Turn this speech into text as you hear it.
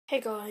Hey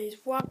guys,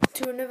 welcome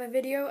to another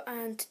video,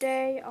 and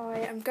today I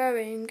am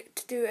going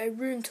to do a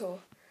room tour.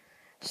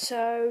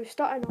 So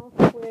starting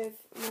off with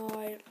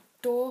my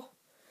door,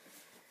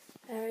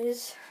 there it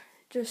is,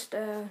 just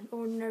an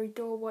ordinary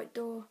door, white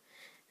door.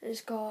 It's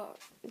got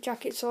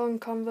jackets on,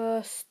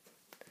 Converse,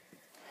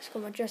 it's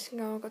got my dressing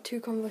gown, I've got two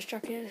Converse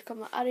jackets, it's got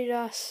my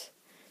Adidas,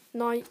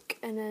 Nike,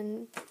 and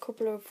then a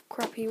couple of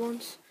crappy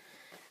ones.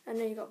 And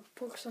then you got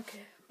books like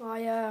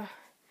my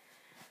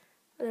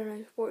I don't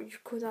know what you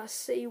call that,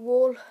 city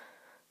wall.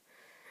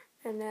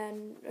 And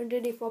then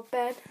underneath my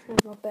bed,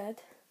 there's my bed.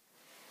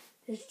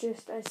 It's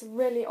a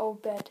really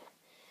old bed,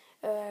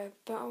 but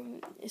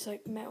it's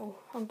like metal.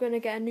 I'm gonna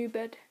get a new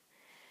bed.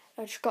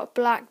 I just got a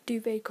black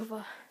duvet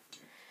cover.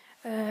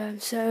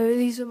 So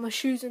these are my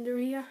shoes under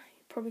here.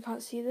 You probably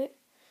can't see it,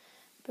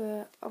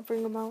 but I'll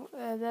bring them out.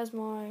 There's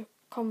my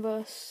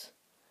Converse.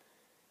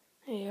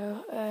 There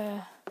you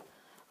go.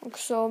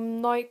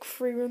 Some Nike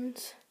free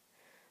runs,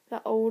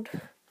 that old.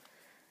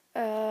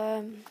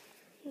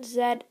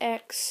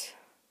 ZX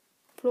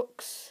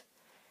Flux,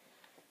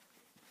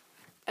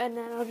 and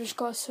then I just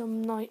got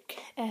some Nike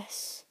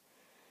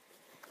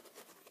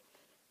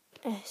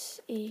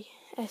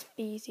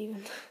SBs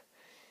even.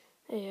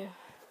 There you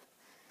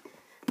go.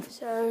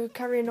 So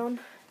carrying on,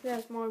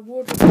 there's my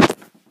wardrobe,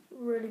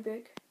 really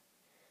big.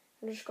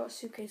 I just got a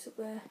suitcase up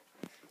there.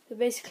 So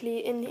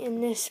basically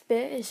in this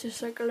bit it's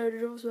just like a load of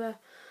drawers where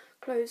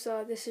clothes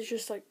are. This is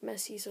just like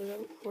messy, so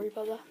don't worry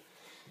about that.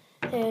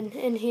 And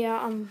in here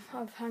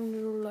I've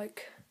hanged all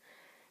like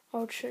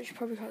old shirts. You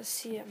probably can't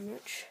see it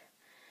much.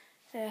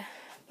 Yeah,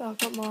 but I've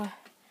got my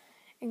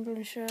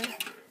England shirt,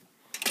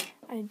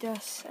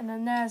 Adidas, and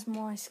then there's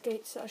my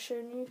skates that I've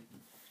shown you.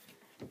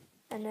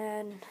 And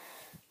then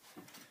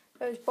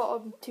those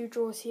bottom two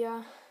drawers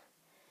here,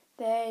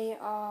 they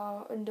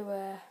are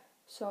underwear,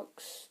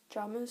 socks,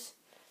 jammers.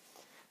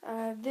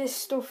 This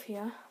stuff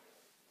here,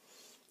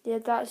 yeah,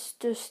 that's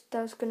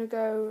gonna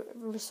go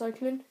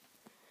recycling.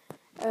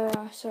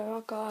 So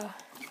I've got a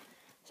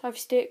selfie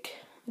stick.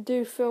 I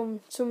do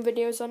film some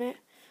videos on it,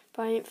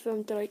 but I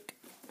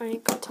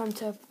ain't got time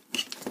to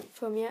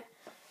film yet.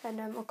 And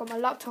I've got my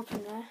laptop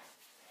in there,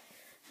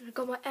 and I've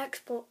got my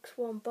Xbox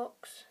One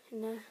box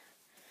in there,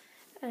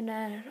 and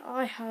then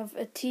I have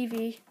a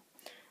TV.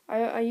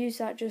 I use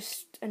that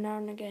just now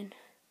and again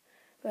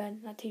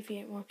when that TV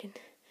ain't working.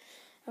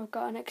 I've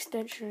got an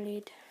extension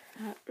lead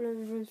that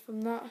runs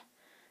from that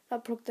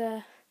plug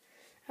there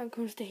and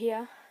comes to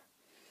here.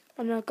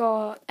 And I've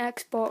got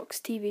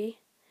Xbox TV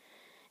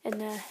in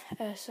there,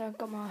 so I've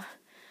got my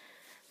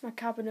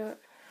cabinet,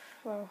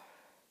 well,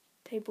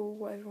 table,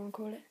 whatever you want to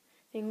call it,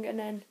 thing, and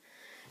then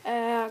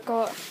I've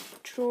got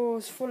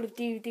drawers full of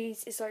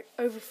DVDs. It's like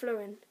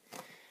overflowing.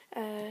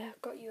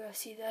 I've got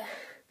UFC there,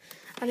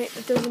 and it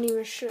doesn't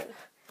even shut.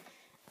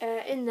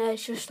 In there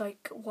it's just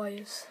like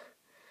wires.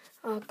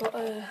 I've got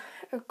a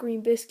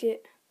green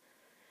biscuit,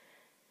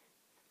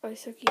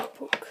 Isaki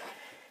book,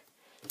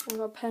 I've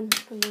got a pen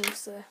and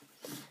those there.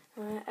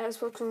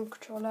 Xbox One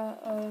controller,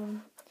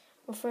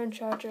 my phone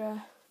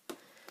charger,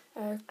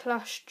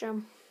 Clash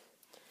Jam,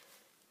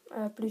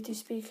 Bluetooth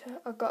speaker.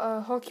 I got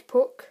a hockey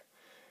puck,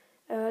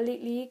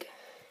 Elite League.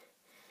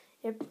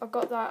 Yep, I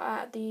got that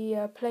at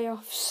the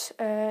playoffs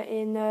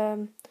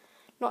in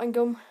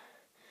Nottingham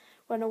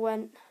when I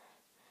went.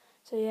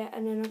 So yeah,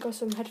 and then I got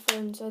some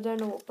headphones. I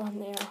don't know what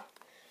brand they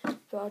are,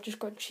 but I just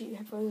got cheap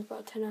headphones, about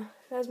a tenner.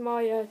 There's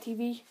my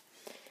TV.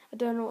 I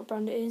don't know what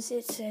brand it is.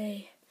 It's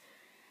a,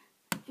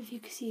 if you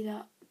can see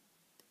that,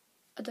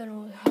 I don't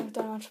know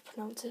how to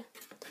pronounce it.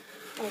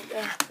 Right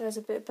there, there's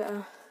a bit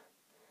better.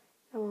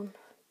 That one,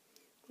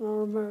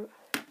 remote.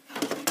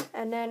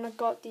 And then I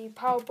got the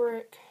power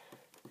brick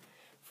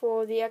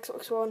for the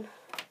Xbox One,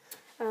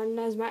 and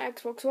there's my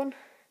Xbox One.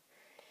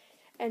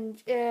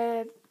 And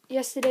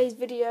yesterday's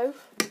video,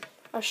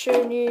 I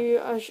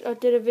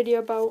did a video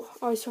about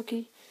ice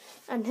hockey,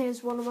 and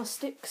here's one of my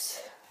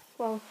sticks.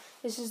 Well,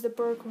 this is the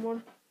broken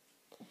one.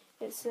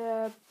 It's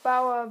a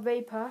Bauer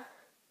Vapor.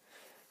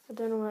 I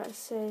don't know what it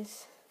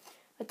says.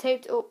 I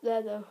taped it up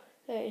there though.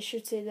 There, it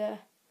should say there.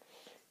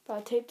 But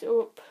I taped it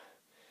up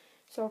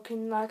so I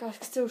can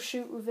still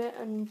shoot with it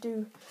and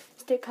do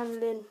stick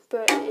handling,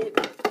 but it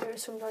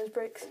sometimes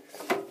breaks.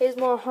 Here's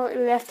my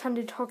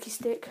left-handed hockey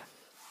stick,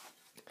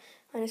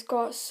 and it's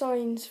got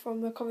signs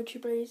from the Coventry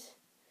Blaze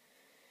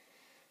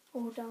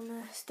all down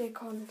there.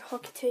 Stick on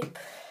hockey tape.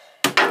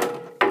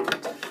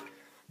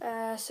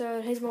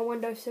 So here's my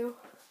windowsill.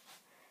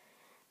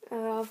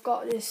 I've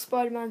got this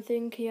Spider-Man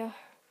thing here.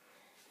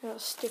 Got a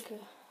sticker.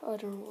 I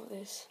don't know what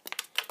it is.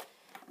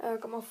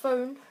 I've got my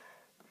phone,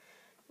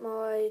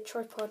 my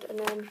tripod, and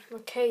then my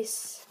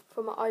case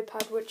for my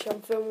iPad, which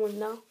I'm filming with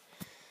now.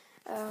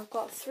 I've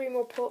got 3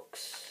 more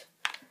pucks.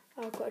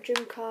 I've got a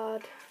gym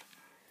card,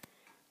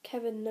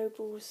 Kevin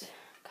Noble's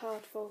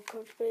card for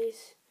Coach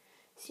Base,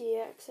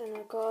 CX, and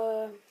I've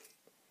got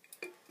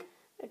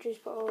a juice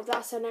bottle.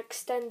 That's an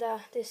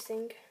extender, this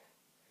thing.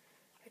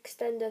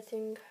 Extender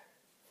thing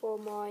for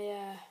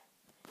my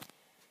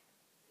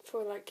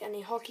for like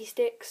any hockey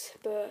sticks,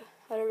 but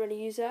I don't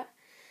really use that.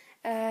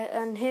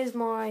 And here's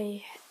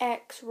my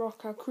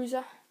X-Rocker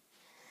Cruiser.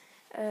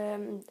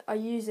 I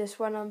use this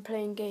when I'm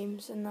playing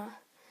games and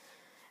that.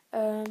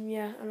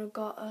 Yeah, and I've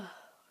got a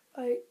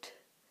 8.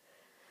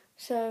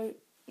 So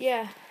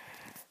yeah,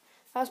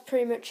 that's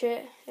pretty much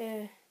it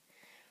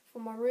for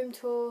my room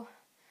tour.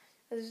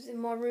 As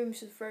my room's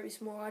just very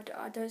small.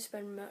 I don't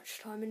spend much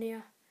time in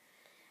here.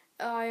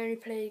 I only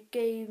play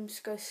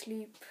games, go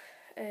sleep,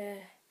 and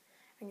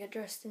get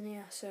dressed in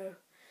here. So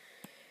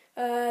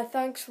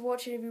thanks for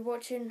watching. If you're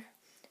watching,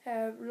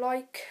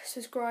 like,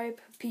 subscribe,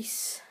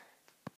 peace.